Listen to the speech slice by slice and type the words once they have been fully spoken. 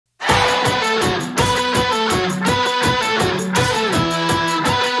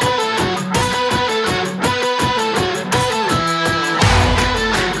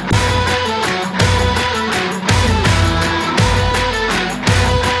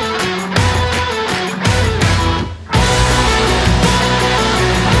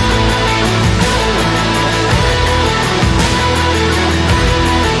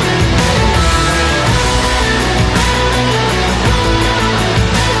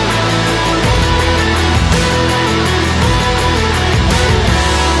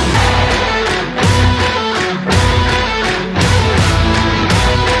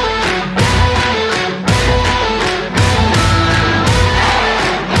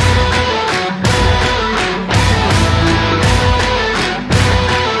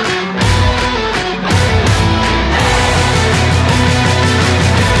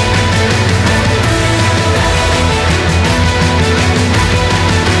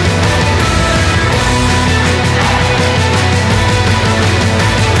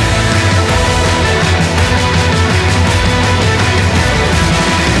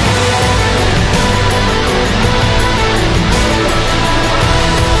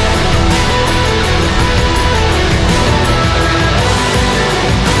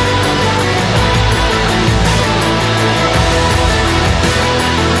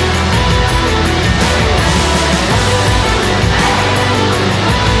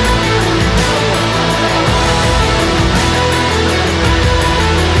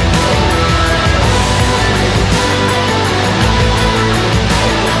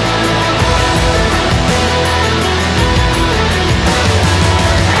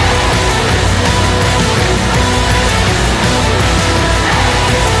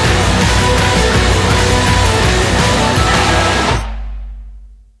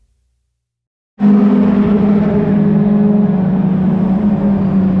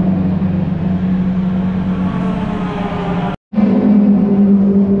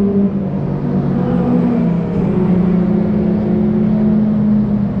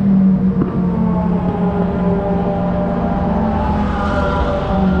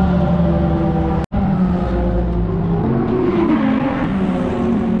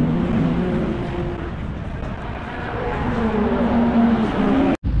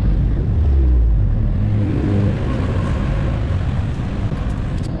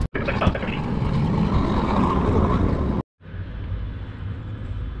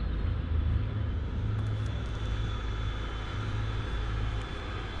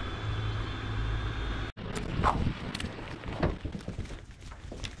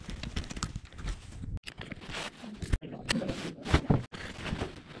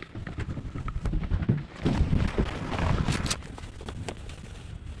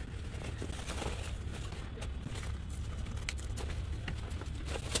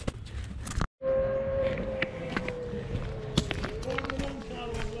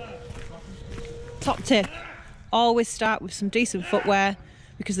Top tip, always start with some decent footwear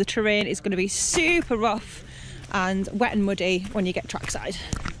because the terrain is going to be super rough and wet and muddy when you get trackside.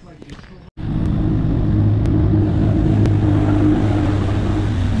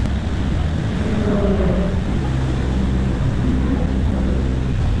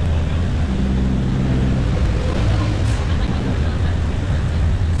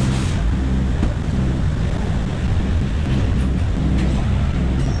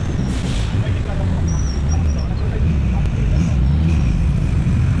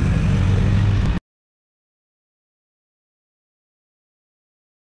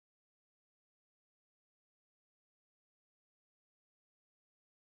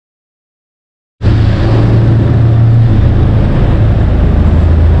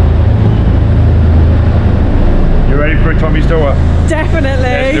 Tommy's tour? Definitely.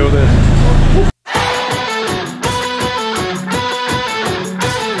 Let's do this.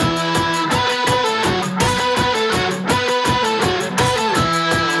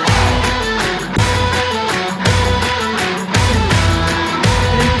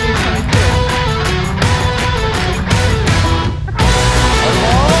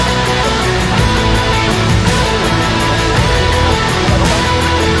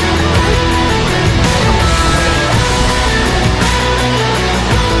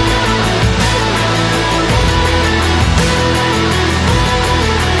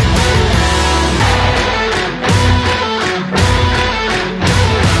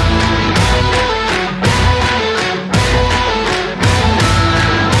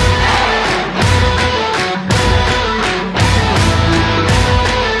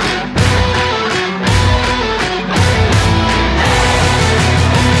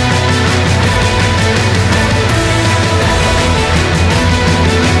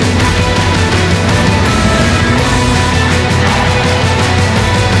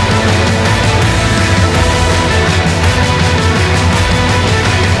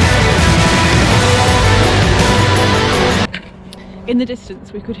 In the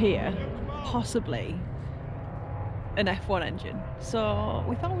distance we could hear possibly an F1 engine, so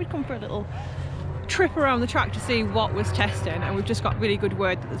we thought we'd come for a little trip around the track to see what was testing, and we've just got really good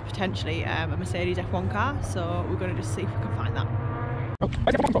word that there's potentially a Mercedes F1 car, so we're going to just see if we can find that.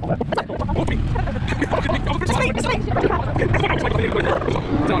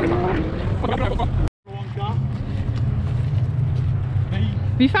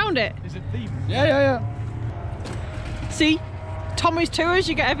 Have you found it? Is it theme? Yeah. See? Tommy's tours,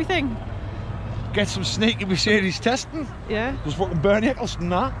 you get everything. Get some sneaky Mercedes testing. Yeah. Just fucking Bernie Eccleston,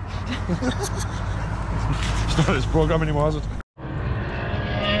 that. It's not his programme anymore, is it?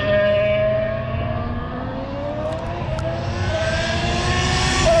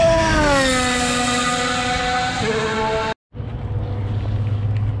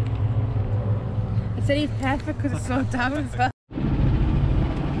 I said he's perfect because it's slowed down as well.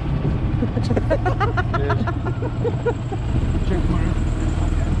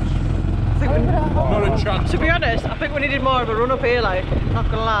 Not a chance. To be honest, I think we needed more of a run up here, like, not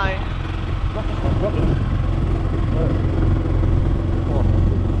gonna lie.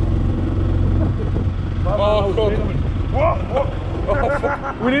 Oh, God. What? Oh,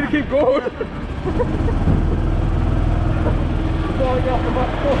 fuck. We need to keep going.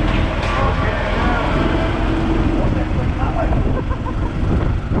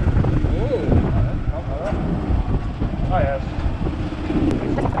 Oh, yes.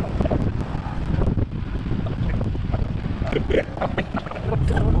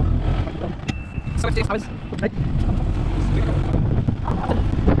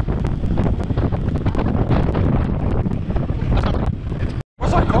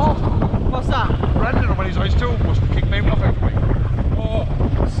 What's that called? What's that? Brendan, when he's ice too, must kick me off everybody. Oh,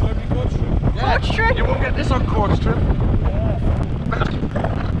 celebrity coach trip. Yeah. Coach trip? You won't get this on coach trip.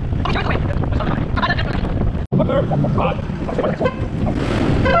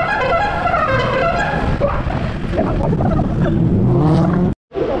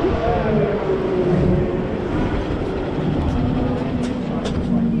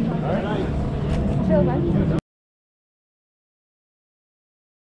 Chill, man.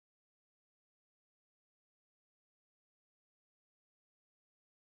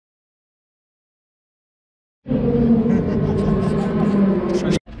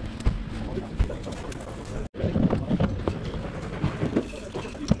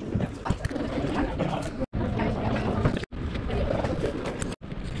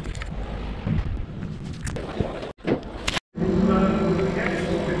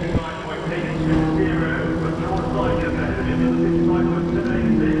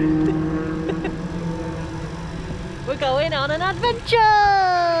 We're going on an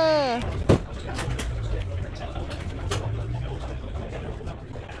adventure!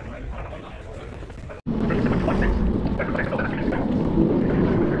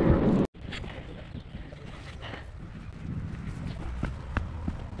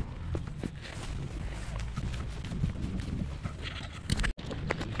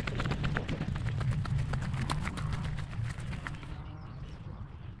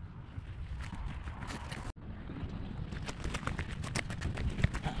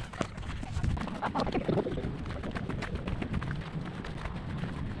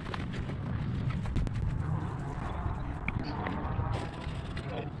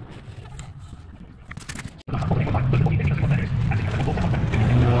 Early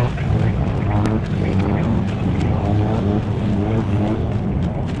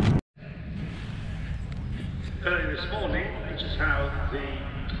this morning, this is how the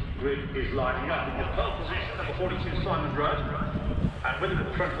grid is lining up. In the pole position, number 42, Simon Rudd. And with him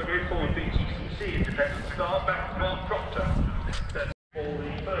at the front of the grid, former BGCC independent star, back to Mark Proctor. That's all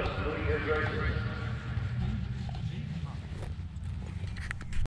the first of the weekend races.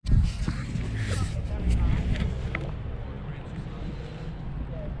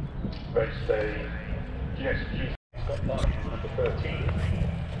 Race day, GSG Scott Martin, number 13.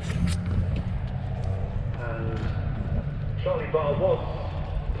 And Charlie Barr was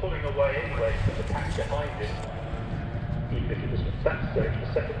pulling away anyway from the pack behind him, even if it was at that stage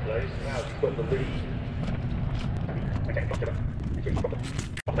for second place. Now he's got the lead.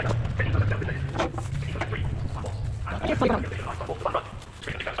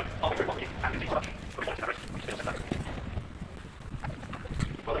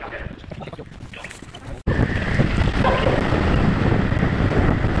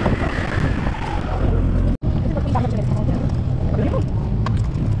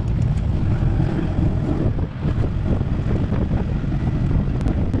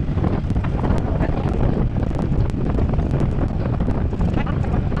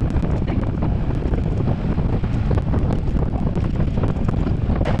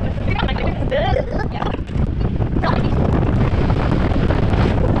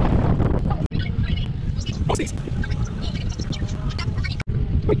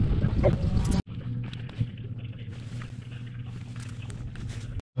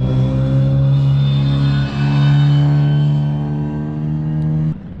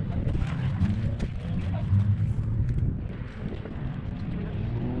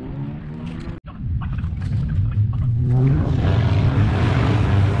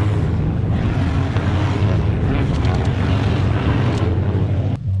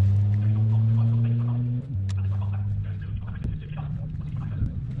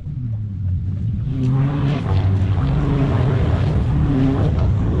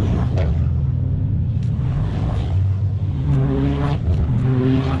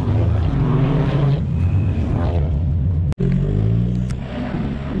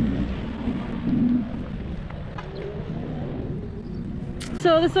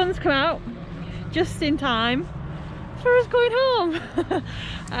 So the sun's come out just in time for us going home.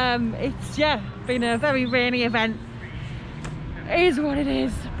 It's been a very rainy event. It is what it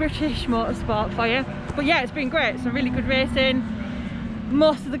is, British motorsport for you. But yeah, it's been great, some really good racing.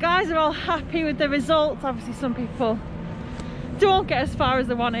 Most of the guys are all happy with the results. Obviously some people don't get as far as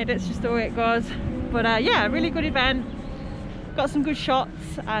they wanted, it's just the way it goes. But yeah, really good event, got some good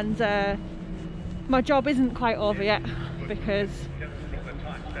shots, and my job isn't quite over yet, because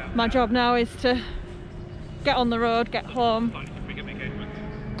my job now is to get on the road, get home,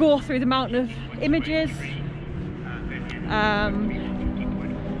 go through the mountain of images,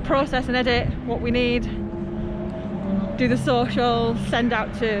 process and edit what we need, do the social, send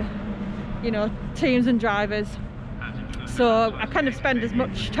out to, you know, teams and drivers. So I kind of spend as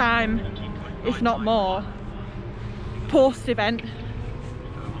much time, if not more, post-event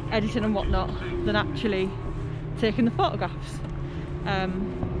editing and whatnot than actually taking the photographs.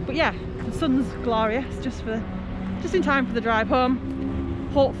 But yeah, the sun's glorious, just in time for the drive home.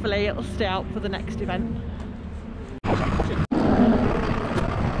 Hopefully it'll stay out for the next event.